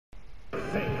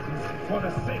sins for the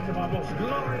sake of our most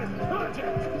glorious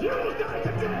project. You will die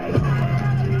today!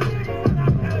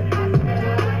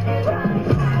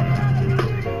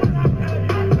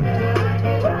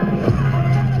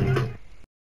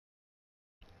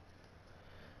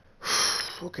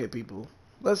 Okay, people,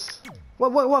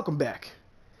 welcome back.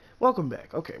 Welcome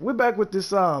back. Okay, we're back with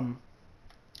this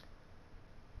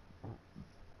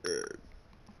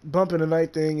bump in the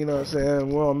night thing, you know what I'm saying?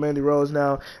 We're on Mandy Rose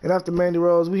now, and after Mandy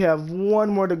Rose, we have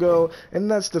one more to go, and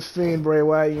that's the Fiend Bray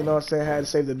Wyatt, you know what I'm saying? Had to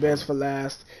save the best for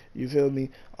last, you feel me?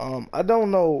 I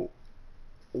don't know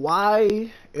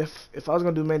why, if I was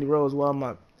gonna do Mandy Rose, why am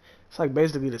I, it's like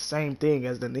basically the same thing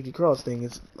as the Nikki Cross thing.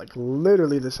 It's like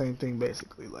literally the same thing,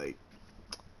 basically. Like,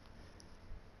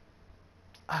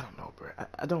 I don't know, bro.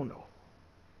 I don't know.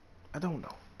 I don't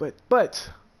know. But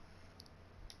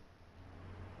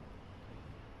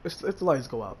if the lights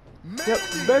go out. Mandy, yep,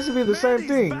 it's basically the same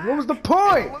thing. back. What was the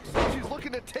point? Looks like she's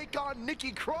looking to take on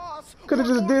Nikki Cross. Could have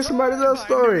just did somebody else's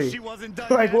story.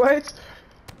 Like, what?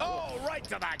 Oh, right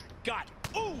to the gut.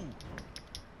 Ooh.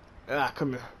 Ah, come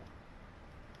here.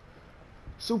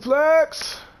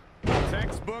 Suplex.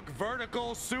 Textbook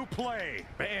vertical suplex.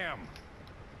 Bam.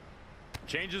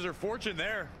 Changes her fortune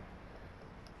there.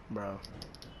 Bro.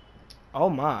 Oh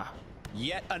my.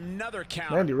 Yet another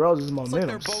count. Mandy Rose's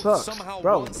momentum sucks.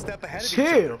 Bro,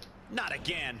 chill. Not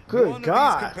again. Good One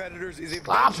God. of these competitors is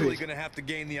Stop eventually it. going to have to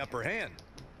gain the upper hand.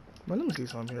 Man, let me see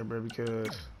something here, bro, because...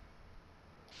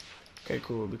 Okay,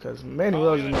 cool, because Mandy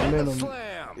Rose's momentum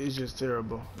is just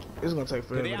terrible. It's going to take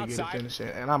forever to get it finished,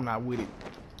 and I'm not with it.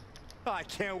 I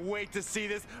can't wait to see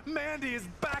this. Mandy is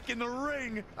back in the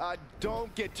ring.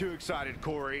 Don't get too excited,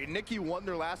 Corey. Nikki won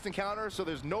their last encounter, so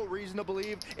there's no reason to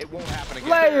believe it won't happen again.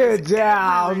 Lay it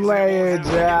down, lay it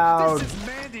down. This is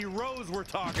Mandy Rose we're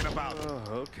talking about.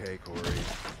 Okay, Corey.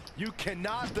 You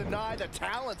cannot deny the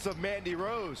talents of Mandy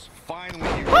Rose. Finally,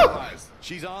 you realize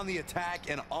she's on the attack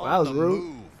and on the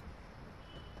move.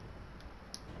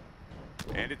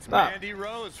 And it's Mandy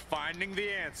Rose finding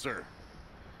the answer.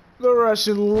 The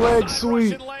Russian leg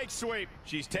sweep. Russian leg sweep.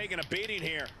 She's taking a beating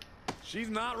here. She's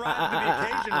not rising to the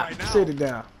occasion right now. Sit it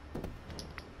down.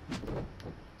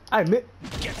 I admit.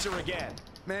 Gets her again.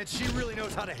 Man, she really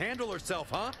knows how to handle herself,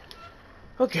 huh?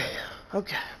 Okay.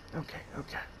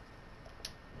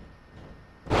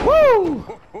 Woo!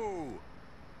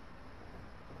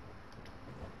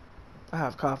 I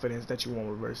have confidence that you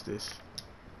won't reverse this.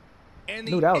 And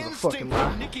Dude, that was a fucking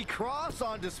lie. Nikki Cross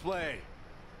on display.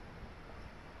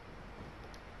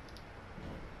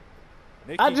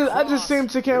 I just seem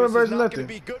to can't reverse nothing.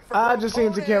 I just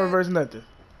seem to can't reverse nothing.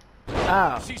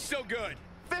 Ow. She's so good.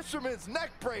 Fisherman's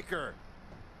neck breaker.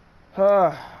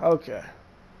 Okay.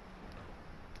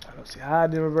 I don't see how I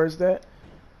didn't reverse that.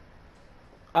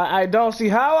 I don't see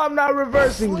how I'm not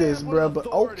reversing this, bro, but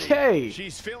okay.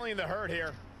 She's feeling the hurt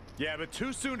here. Yeah, but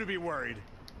too soon to be worried.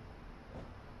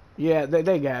 Yeah,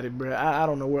 they got it, bro. I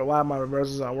don't know why my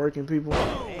reversals aren't working, people.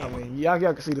 I mean, y'all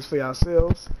can see this for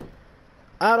yourselves.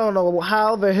 I don't know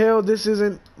how the hell this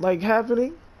isn't, like,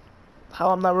 happening.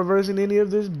 How I'm not reversing any of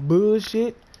this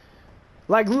bullshit.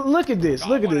 Like, look at this.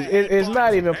 Look at this. It's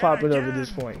not even popping up at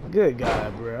this point. Good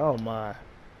God, bro. Oh, my.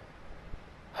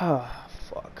 Ah,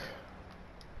 fuck.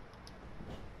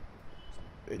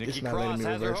 It's not letting me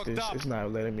reverse this. It's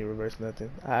not letting me reverse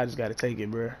nothing. I just got to take it,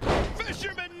 bro.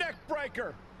 Fisherman neck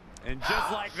breaker. And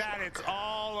just like that, it's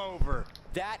all over.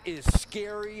 That is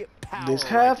scary power. This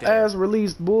half-ass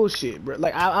released bullshit, bro.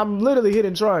 Like, I'm literally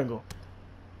hitting triangle.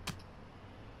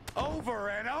 Over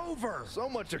and over. So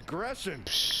much aggression.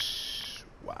 Psh,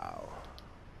 wow.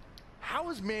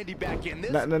 How is Mandy back in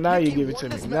this? Now you give it to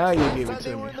me. Now you give it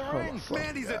to me. Oh,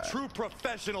 Mandy's a true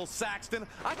professional, Saxton.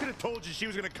 I could have told you she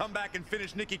was going to come back and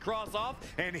finish Nikki Cross off,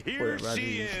 and here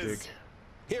she is.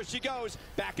 Here she goes,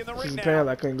 back in the ring now. Pale,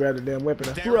 I couldn't grab the damn weapon.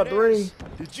 I flew out the ring.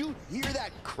 Did you hear that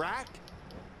crack?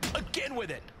 Again with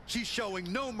it. She's showing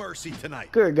no mercy tonight.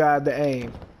 Good God, the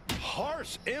aim.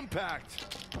 Harsh impact.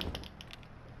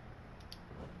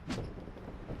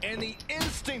 And the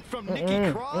instinct from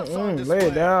Nikki Cross on display. Lay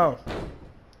it down.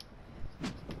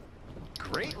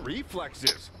 Great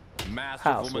reflexes.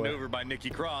 Masterful maneuver by Nikki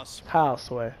Cross.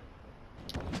 Houseway.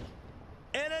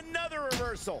 And another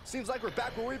reversal. Seems like we're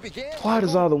back where we began. Why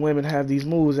does all the women have these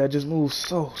moves that just move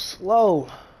so slow?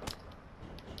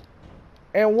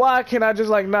 And why can't I just,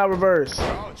 like, not reverse?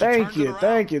 Oh, thank you.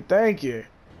 Dang.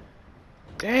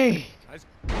 Nice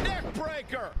neck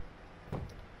breaker.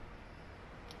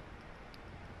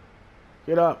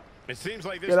 Get up. It seems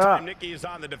like this Get time up. Nikki is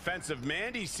on the defensive.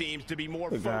 Mandy seems to be more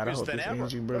Good God, I focused hope than this ever.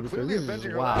 ends you, bro, because Clearly this is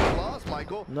avenging her last wild. loss,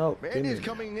 Michael. No, Mandy's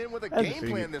coming in with a That's game figured.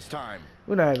 plan this time.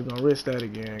 We're not even gonna risk that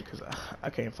again, because I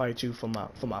can't fight you for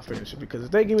my finisher. Because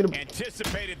if they give me the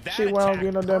Anticipated that shit where I don't attack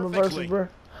get no damn reversals, perfectly. bro,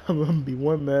 I'm gonna be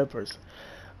one mad person.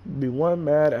 Be one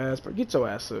mad ass person. Get your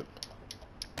ass up.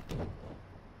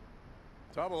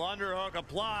 Double underhook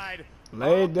applied.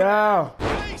 Lay it down.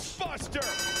 Face buster.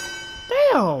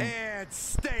 Damn. And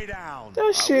stay down.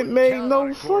 That shit wouldn't made count no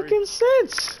on it, Corey. fucking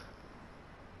sense.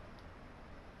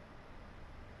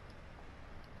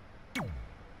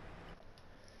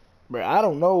 Bro, I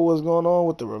don't know what's going on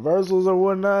with the reversals or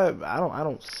whatnot. I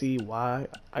don't see why.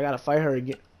 I gotta fight her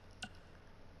again.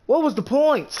 What was the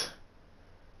point?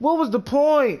 What was the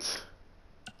point?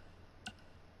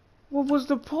 What was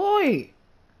the point?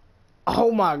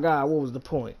 Oh my God, what was the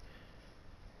point?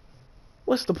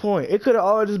 What's the point? It could have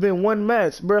all just been one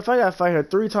match, bro. If I gotta fight her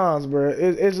 3 times, bro,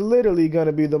 it's literally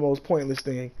gonna be the most pointless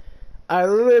thing. I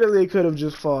literally could have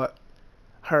just fought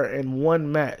her in one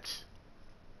match.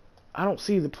 I don't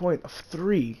see the point of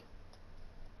 3.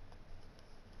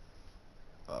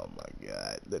 Oh my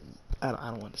God, I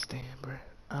don't understand, bro.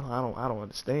 I don't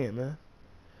understand, man.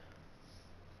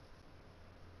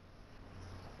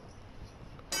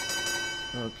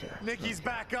 Okay. Nikki's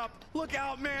back up. Look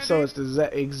out, Mandy. So it's the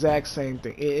exact same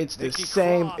thing. It's the Nikki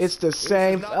same. Cross. It's the This is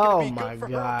same. not gonna Oh be my good for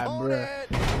her God, bro.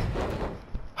 opponent.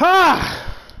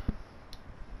 Ha!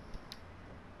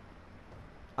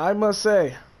 I must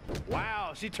say,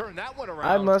 Wow, she turned that one around.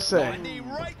 I must say, A knee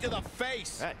right to the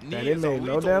face. That knee that it is a made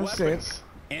no lethal damn weapon. sense,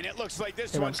 And it looks like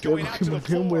this and I'm one's still going out to gonna the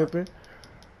keep him floor. whipping.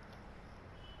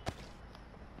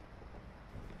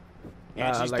 And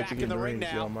I'd she's like back to in get in the the ring ring if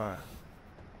you now. don't mind.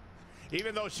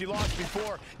 Even though she lost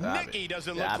before, Stop Nikki it.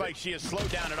 doesn't Stop look it. like she has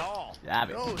slowed down at all. Stop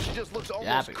it. No, she just looks Stop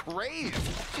almost it. crazed.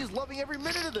 She's loving every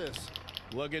minute of this.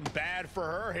 Looking bad for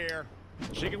her here.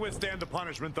 She can withstand the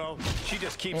punishment, though. She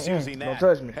just keeps using Don't that.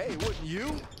 touch me. Hey, wouldn't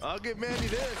you? I'll give Mandy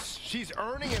this. She's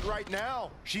earning it right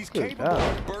now. She's Good capable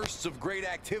God. of bursts of great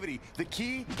activity. The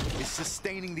key is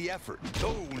sustaining the effort.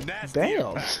 Oh, nasty Damn.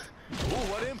 impact. Ooh,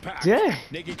 what impact. Dang.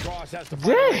 Nikki Cross has to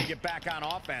find a way to Dang. get back on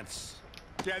offense.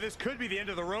 Yeah, this could be the end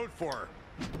of the road for her.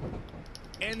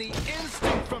 And the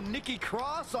instinct from Nikki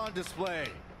Cross on display.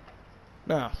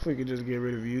 Now, if we could just get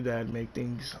rid of you, that'd make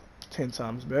things 10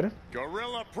 times better.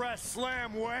 Gorilla press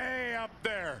slam way up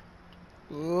there.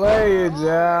 Lay it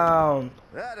down.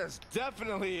 That is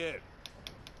definitely it.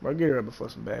 Bro, get her up before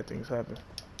some bad things happen.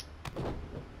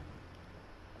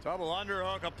 Double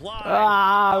underhook applied.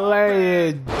 Ah, lay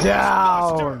it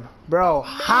down. Bro,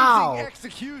 how? Amazing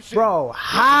execution. Bro,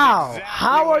 how? Exactly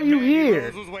How are what you Mandy here?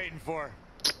 Rose was waiting for.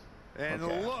 And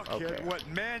Okay, look okay. at what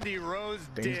Mandy Rose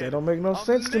Things did. that don't make no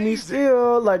sense to me Amazing.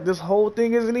 still. Like, this whole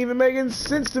thing isn't even making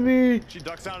sense to me. She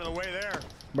ducks out of the way there.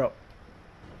 Bro.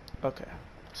 Okay.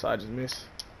 So I just missed.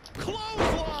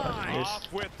 Clothesline Yes.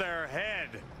 off with their head.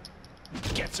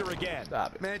 Gets her again.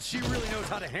 Stop it. Man, she really knows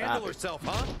how to handle Stop it. herself,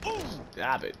 huh? Ooh,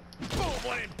 Stop it. boom,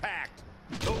 what impact.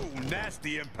 Oh,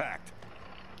 nasty impact.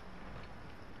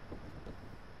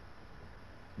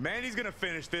 Mandy's gonna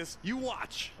finish this. You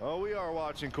watch. Oh, we are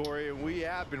watching, Corey, and we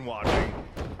have been watching.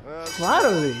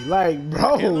 Finally. Like, And the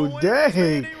bro, winner is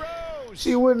dang. Mandy Rose.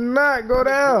 She would not go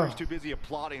down. Corey's too busy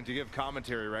applauding to give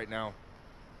commentary right now.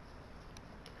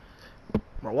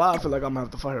 Bro, why I feel like I'm gonna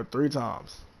have to fight her 3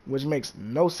 times, which makes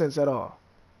no sense at all.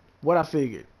 What I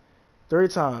figured, 3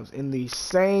 times in the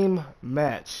same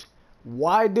match.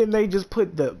 Why didn't they just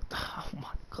put the? Oh my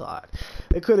God,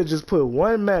 they could have just put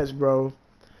one match, bro.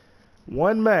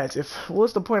 One match.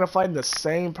 What's the point of fighting the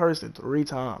same person 3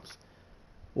 times?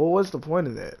 Well, what's the point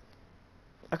of that?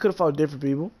 I could have fought different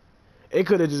people. It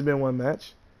could have just been one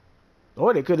match,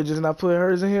 or they could have just not put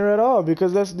hers in here at all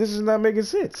because this is not making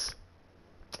sense.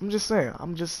 I'm just saying.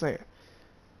 I'm just saying.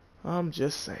 I'm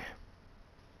just saying.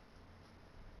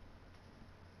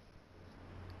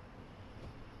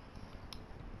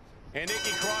 And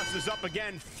Nikki Cross is up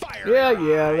again. Fire. Yeah,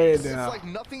 lay it It's down. like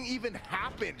nothing even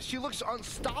happened. She looks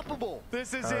unstoppable.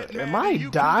 This is it, man. Am I You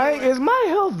can dying? do it. Is my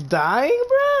health dying,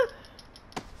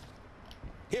 bruh?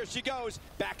 Here she goes.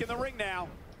 Back in the ring now.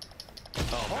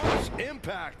 Harsh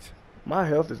impact. My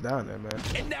health is down there, man.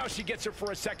 And now she gets her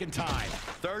for a second time.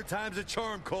 Third time's a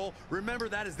charm, Cole. Remember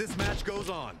that as this match goes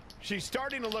on. She's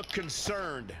starting to look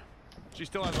concerned. She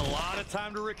still has a lot of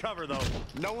time to recover, though.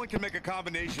 No one can make a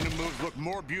combination of moves look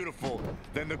more beautiful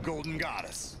than the Golden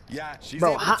Goddess. Yeah, she's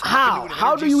Bro, able to how- tap into an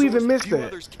how energy do you source even miss few that?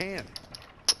 Others can.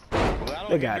 Well, that'll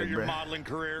They got hinder it, your bruh. modeling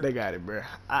career. They got it, bruh.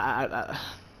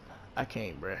 I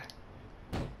can't, bruh.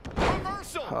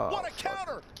 Reversal. Oh, What a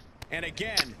counter. And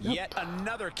again, yet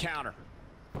another counter.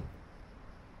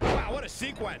 Wow, what a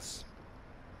sequence.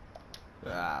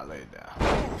 Ah, lay it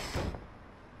down.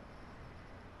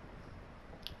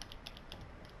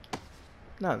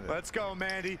 Nothing. Let's go,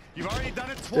 Mandy. You've already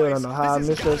done it twice. Still don't know how I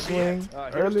This has missed that gotta be it. swing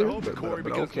Here's earlier, to hoping, Corey,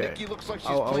 but because okay. Nikki looks like she's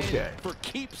Okay. playing for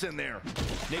keeps in there.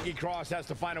 Nikki Cross has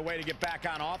to find a way to get back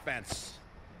on offense.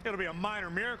 It'll be a minor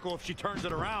miracle if she turns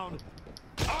it around.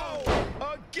 Oh,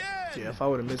 again! Yeah, if I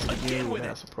would have missed it again, we would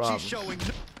have some problems. She's showing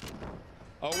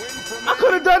a win from I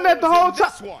could have done that the whole time.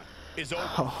 This one is over.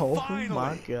 Oh Finally.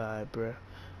 my God, bruh.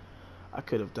 I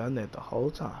could have done that the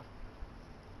whole time.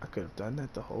 I could have done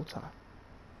that the whole time.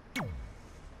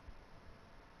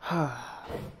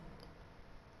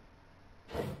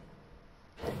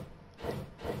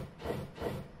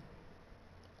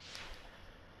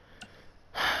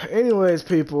 Anyways,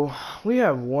 people, we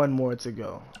have one more to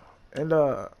go. And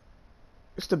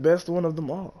it's the best one of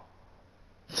them all.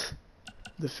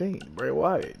 The Fiend, Bray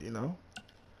Wyatt, you know.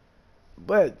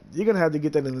 But you're gonna have to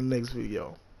get that in the next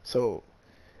video. So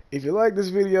if you like this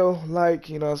video, like,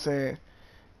 you know what I'm saying,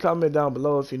 comment down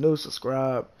below. If you're new,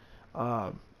 subscribe.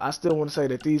 I still want to say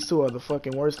that these two are the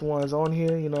fucking worst ones on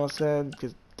here, you know what I'm saying,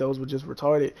 because those were just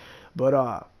retarded. But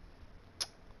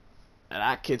and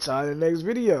I'll catch y'all in the next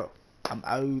video. I'm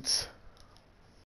out.